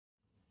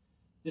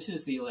This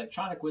is the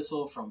electronic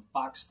whistle from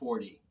Fox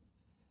 40.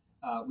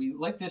 We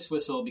like this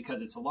whistle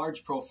because it's a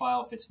large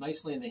profile, fits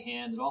nicely in the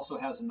hand. It also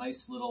has a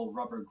nice little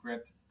rubber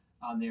grip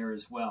on there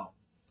as well.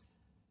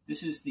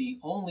 This is the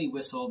only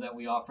whistle that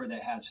we offer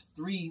that has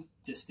 3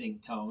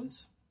 distinct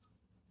tones.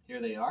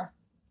 Here they are.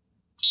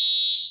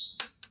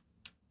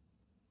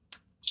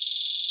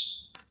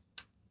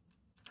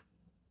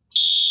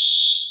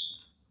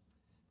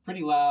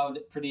 Pretty loud,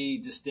 pretty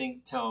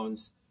distinct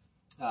tones.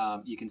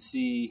 You can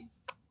see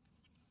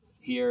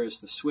here is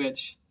the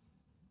switch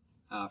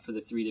for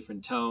the 3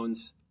 different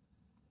tones.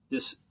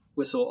 This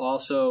whistle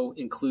also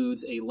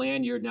includes a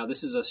lanyard. Now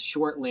this is a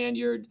short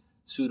lanyard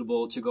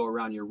suitable to go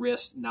around your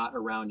wrist, not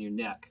around your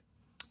neck.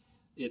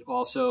 It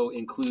also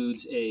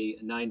includes a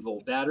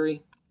 9-volt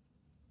battery.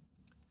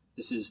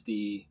 This is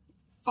the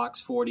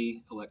Fox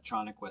 40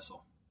 electronic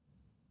whistle.